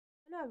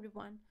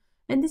everyone.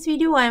 In this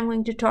video, I am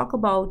going to talk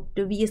about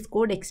the VS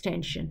Code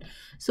extension.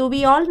 So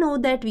we all know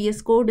that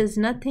VS Code is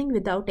nothing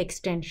without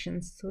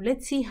extensions. So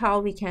let's see how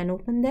we can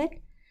open that.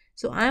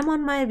 So I'm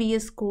on my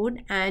VS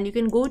Code and you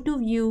can go to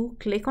view,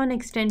 click on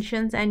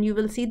extensions, and you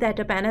will see that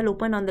a panel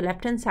open on the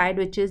left hand side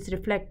which is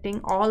reflecting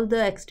all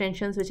the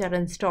extensions which are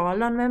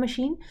installed on my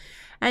machine.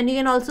 And you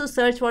can also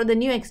search for the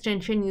new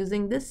extension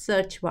using this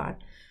search bar.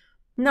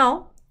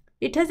 Now,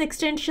 it has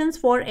extensions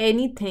for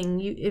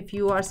anything. If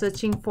you are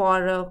searching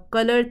for a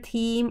color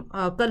theme,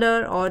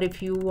 color, or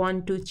if you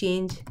want to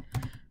change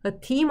a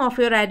theme of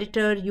your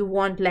editor, you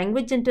want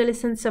language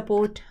intelligence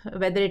support,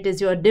 whether it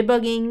is your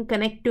debugging,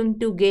 connecting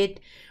to Git,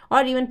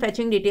 or even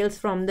fetching details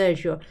from the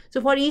Azure. So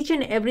for each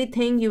and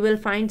everything, you will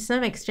find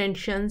some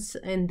extensions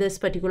in this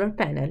particular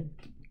panel.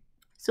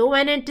 So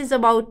when it is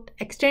about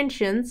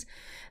extensions,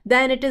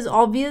 then it is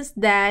obvious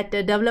that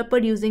a developer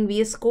using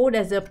VS Code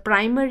as a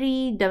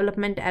primary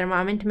development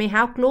environment may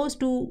have close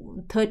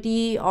to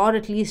 30 or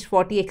at least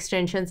 40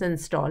 extensions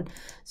installed.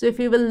 So if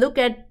you will look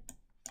at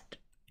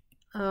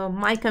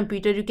my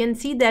computer, you can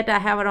see that I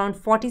have around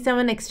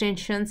 47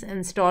 extensions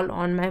installed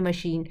on my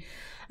machine.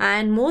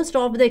 And most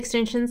of the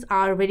extensions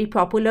are very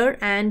popular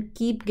and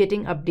keep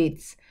getting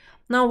updates.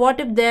 Now, what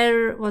if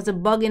there was a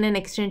bug in an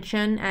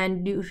extension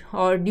and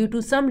due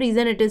to some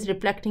reason it is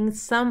reflecting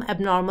some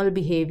abnormal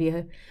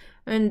behavior?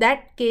 In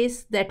that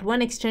case, that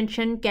one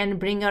extension can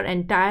bring our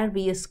entire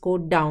VS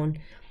Code down.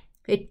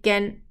 It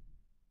can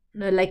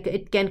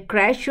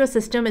crash your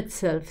system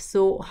itself.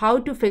 So how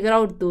to figure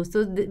out those?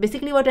 So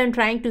basically what I'm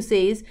trying to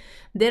say is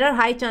there are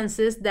high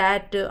chances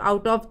that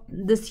out of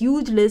this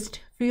huge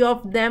list, few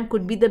of them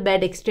could be the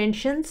bad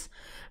extensions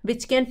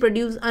which can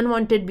produce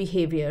unwanted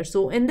behavior.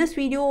 So in this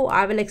video,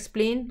 I will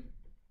explain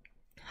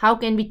how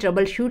can we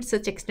troubleshoot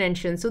such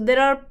extensions. So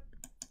there are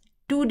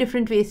two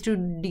different ways to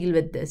deal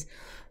with this.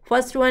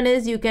 First one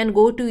is you can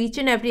go to each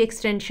and every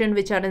extension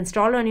which are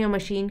installed on your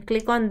machine,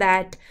 click on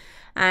that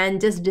and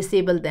just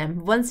disable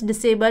them. Once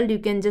disabled, you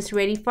can just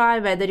verify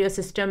whether your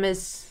system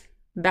is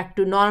back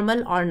to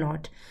normal or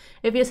not.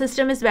 If your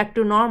system is back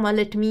to normal,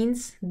 it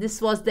means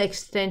this was the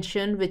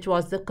extension which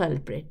was the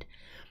culprit.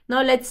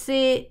 Now let's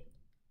say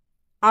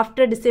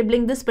after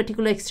disabling this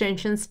particular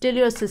extension, still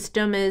your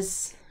system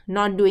is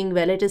not doing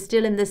well. It is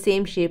still in the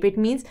same shape. It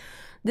means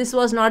this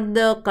was not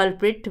the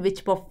culprit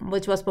which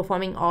was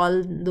performing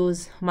all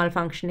those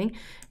malfunctioning.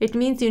 It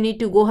means you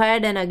need to go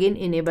ahead and again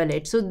enable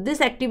it. So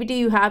this activity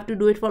you have to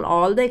do it for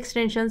all the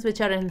extensions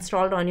which are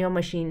installed on your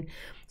machine.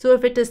 So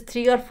if it is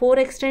 3 or 4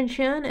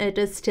 extension, it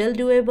is still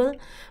doable.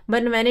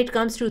 But when it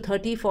comes to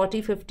 30,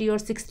 40, 50 or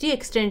 60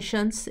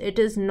 extensions, it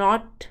is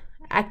not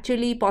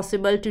actually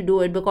possible to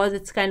do it because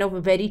it's kind of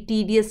a very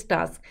tedious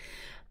task.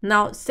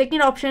 Now,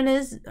 second option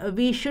is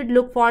we should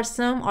look for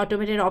some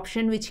automated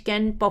option which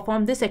can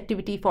perform this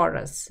activity for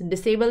us.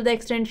 Disable the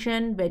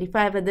extension,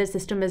 verify whether the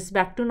system is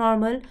back to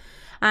normal,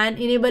 and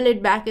enable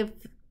it back if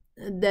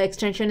the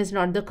extension is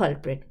not the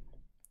culprit.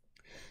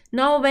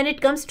 Now, when it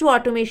comes to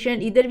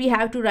automation, either we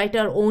have to write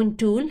our own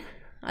tool,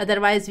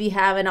 otherwise we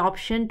have an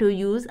option to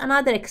use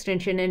another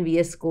extension in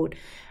VS Code.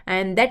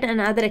 And that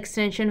another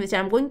extension which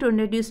I'm going to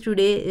introduce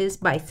today is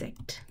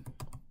bisect.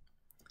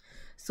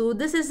 So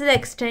this is the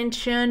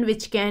extension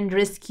which can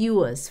rescue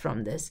us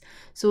from this.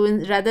 So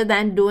rather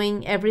than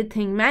doing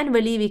everything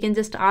manually, we can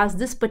just ask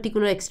this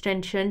particular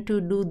extension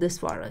to do this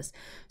for us.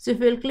 So if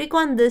we'll click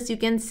on this, you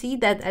can see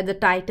that at the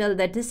title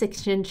that this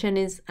extension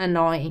is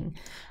annoying.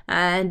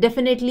 And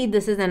definitely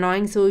this is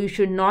annoying. So you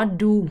should not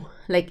do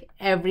like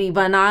every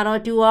 1 hour or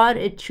 2 hours.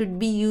 It should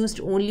be used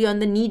only on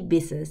the need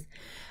basis.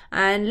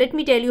 And let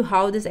me tell you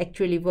how this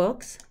actually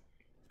works.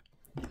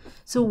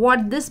 So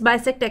what this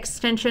bisect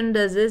extension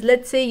does is,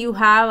 let's say you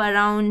have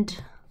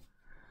around,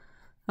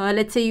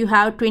 let's say you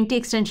have 20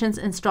 extensions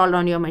installed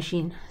on your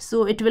machine.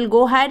 So it will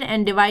go ahead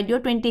and divide your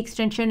 20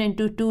 extension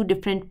into 2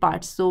 different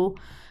parts. So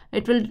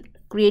it will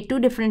create 2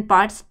 different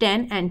parts,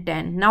 10 and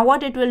 10. Now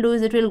what it will do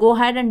is it will go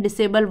ahead and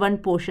disable one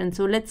portion.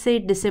 So let's say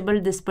it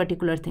disabled this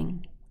particular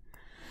thing.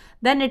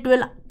 Then it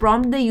will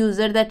prompt the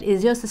user that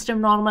is your system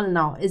normal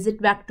now? Is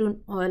it back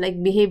to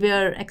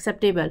behavior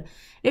acceptable?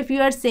 If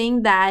you are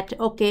saying that,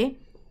 okay,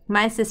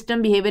 my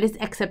system behavior is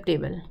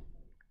acceptable,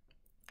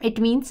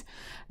 it means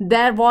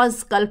there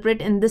was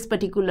culprit in this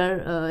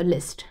particular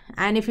list.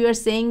 And if you are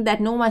saying that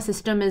no, my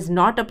system is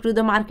not up to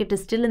the mark, it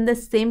is still in the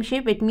same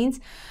shape, it means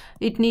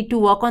it need to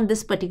work on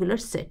this particular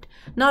set.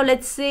 Now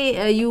let's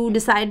say you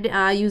decide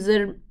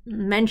user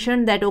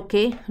mentioned that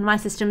okay, my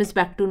system is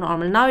back to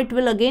normal. Now it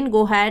will again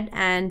go ahead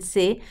and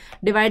say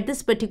divide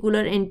this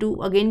particular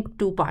into again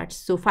 2 parts.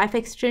 So 5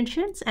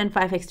 extensions and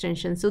 5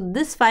 extensions. So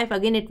this 5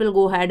 again it will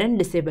go ahead and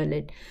disable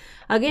it.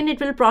 Again it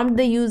will prompt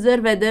the user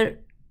whether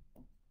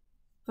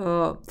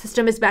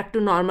system is back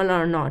to normal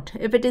or not.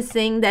 If it is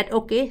saying that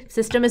okay,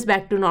 system is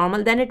back to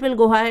normal, then it will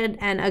go ahead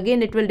and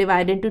again it will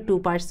divide into 2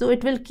 parts. So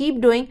it will keep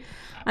doing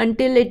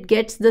until it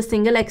gets the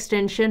single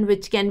extension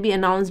which can be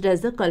announced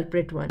as the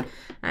culprit one.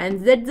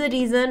 And that's the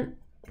reason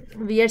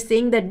we are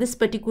saying that this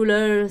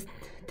particular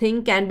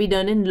thing can be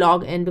done in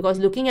log n, because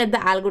looking at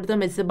the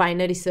algorithm, it's a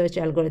binary search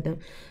algorithm.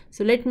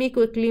 So let me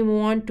quickly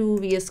move on to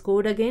VS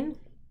Code again.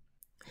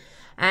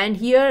 And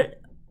here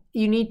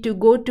you need to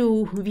go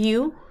to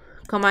View,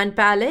 Command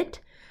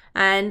Palette,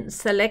 and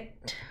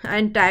select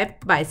and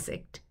type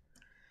bisect.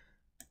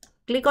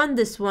 Click on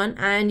this one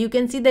and you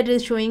can see that it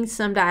is showing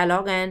some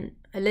dialog, and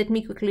let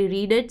me quickly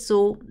read it.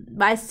 So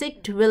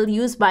bisect will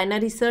use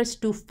binary search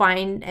to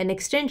find an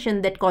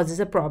extension that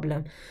causes a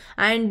problem,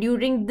 and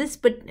during this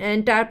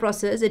entire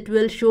process it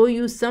will show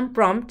you some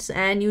prompts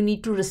and you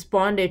need to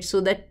respond it,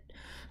 so that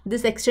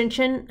this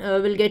extension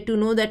will get to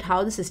know that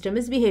how the system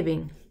is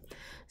behaving.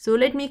 So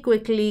let me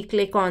quickly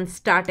click on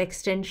Start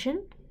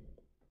Extension.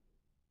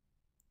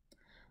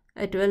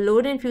 It will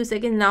load in few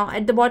seconds. Now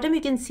at the bottom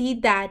you can see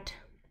that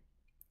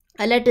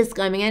alert is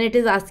coming and it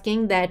is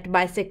asking that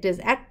bisect is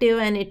active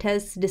and it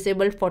has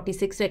disabled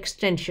 46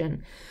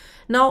 extension.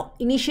 Now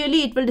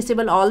initially it will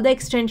disable all the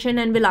extension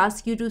and will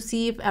ask you to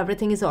see if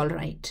everything is all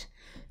right.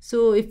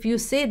 So if you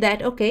say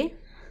that okay,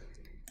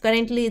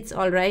 currently it's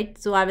all right,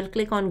 so I will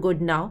click on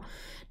good now.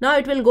 Now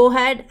it will go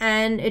ahead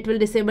and it will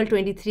disable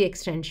 23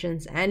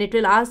 extensions, and it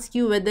will ask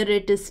you whether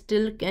it is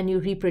still, can you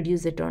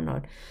reproduce it or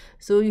not.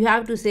 So you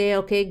have to say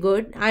okay,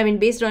 good. I mean,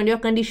 based on your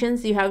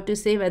conditions you have to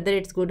say whether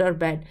it's good or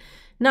bad.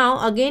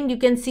 Now again you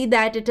can see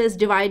that it is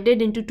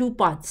divided into two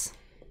parts.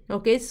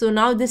 Okay, so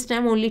now this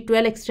time only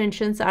 12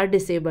 extensions are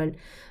disabled.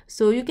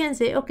 So you can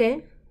say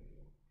okay,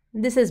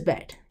 this is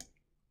bad.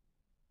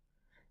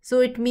 So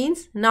it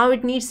means now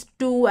it needs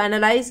to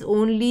analyze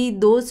only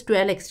those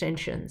 12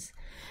 extensions.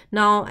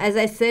 Now as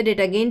I said, it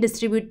again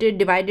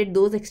divided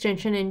those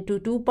extensions into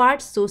two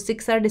parts. So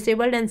 6 are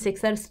disabled and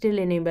 6 are still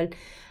enabled.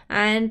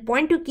 And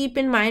point to keep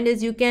in mind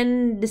is you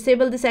can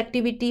disable this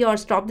activity or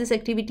stop this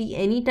activity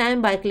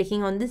anytime by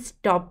clicking on this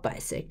stop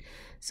bisect.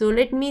 So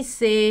let me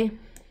say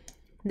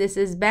this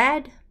is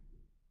bad.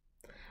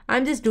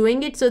 I'm just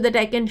doing it so that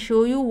I can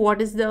show you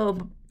what is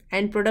the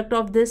end product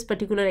of this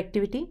particular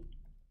activity.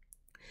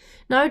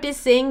 Now it is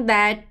saying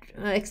that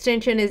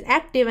extension is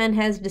active and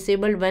has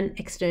disabled one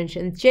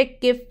extension.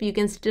 Check if you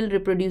can still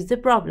reproduce the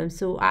problem.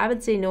 So I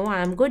would say no,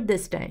 I am good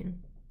this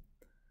time.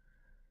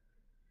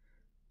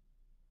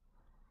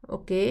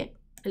 Okay,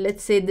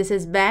 let's say this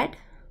is bad.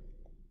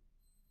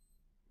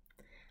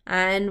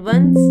 And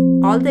once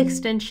all the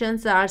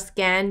extensions are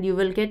scanned, you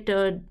will get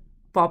a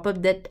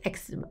pop-up that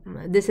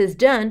this is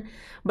done,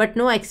 but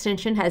no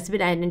extension has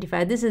been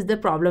identified. This is the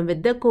problem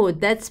with the code.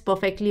 That's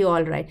perfectly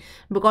all right,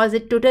 because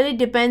it totally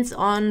depends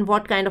on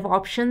what kind of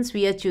options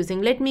we are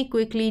choosing. Let me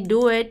quickly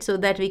do it so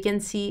that we can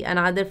see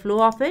another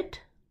flow of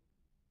it.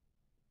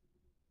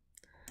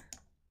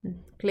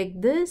 Click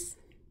this.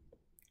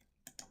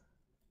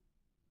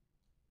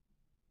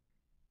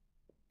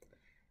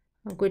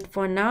 Good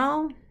for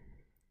now.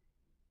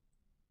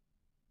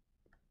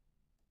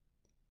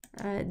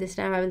 This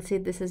time I will say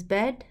this is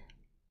bad.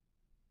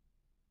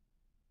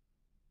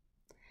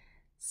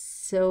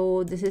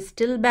 So this is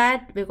still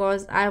bad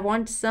because I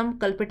want some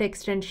culprit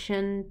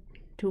extension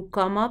to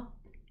come up.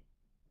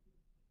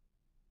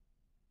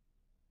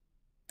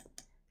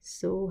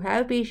 So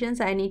have patience,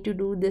 I need to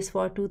do this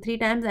for 2-3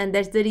 times, and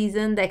that's the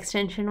reason the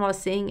extension was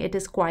saying it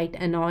is quite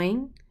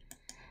annoying.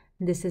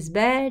 This is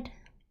bad.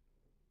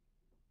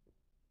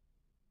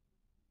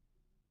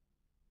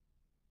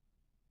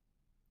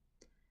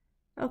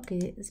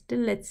 Okay, still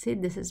let's say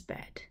this is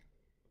bad.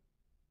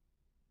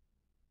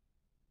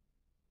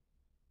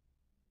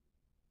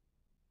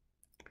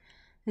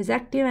 Is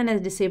active and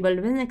has disabled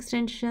one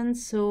extension,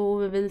 so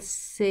we will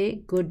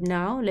say good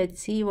now.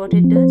 Let's see what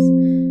it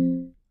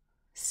does.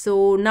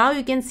 So now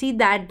you can see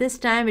that this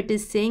time it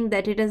is saying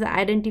that it has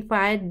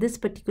identified this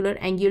particular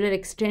Angular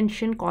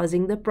extension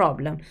causing the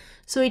problem.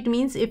 So it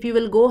means if you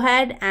will go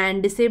ahead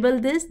and disable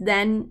this,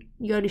 then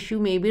your issue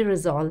may be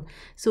resolved.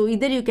 So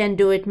either you can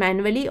do it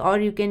manually or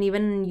you can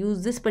even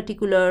use this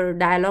particular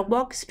dialog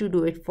box to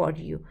do it for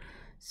you.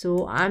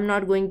 So I'm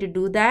not going to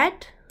do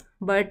that,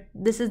 but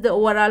this is the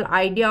overall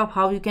idea of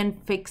how you can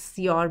fix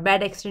your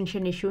bad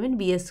extension issue in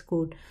VS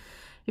Code.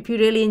 If you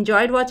really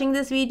enjoyed watching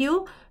this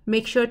video,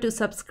 make sure to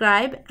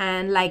subscribe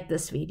and like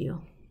this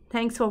video.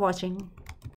 Thanks for watching.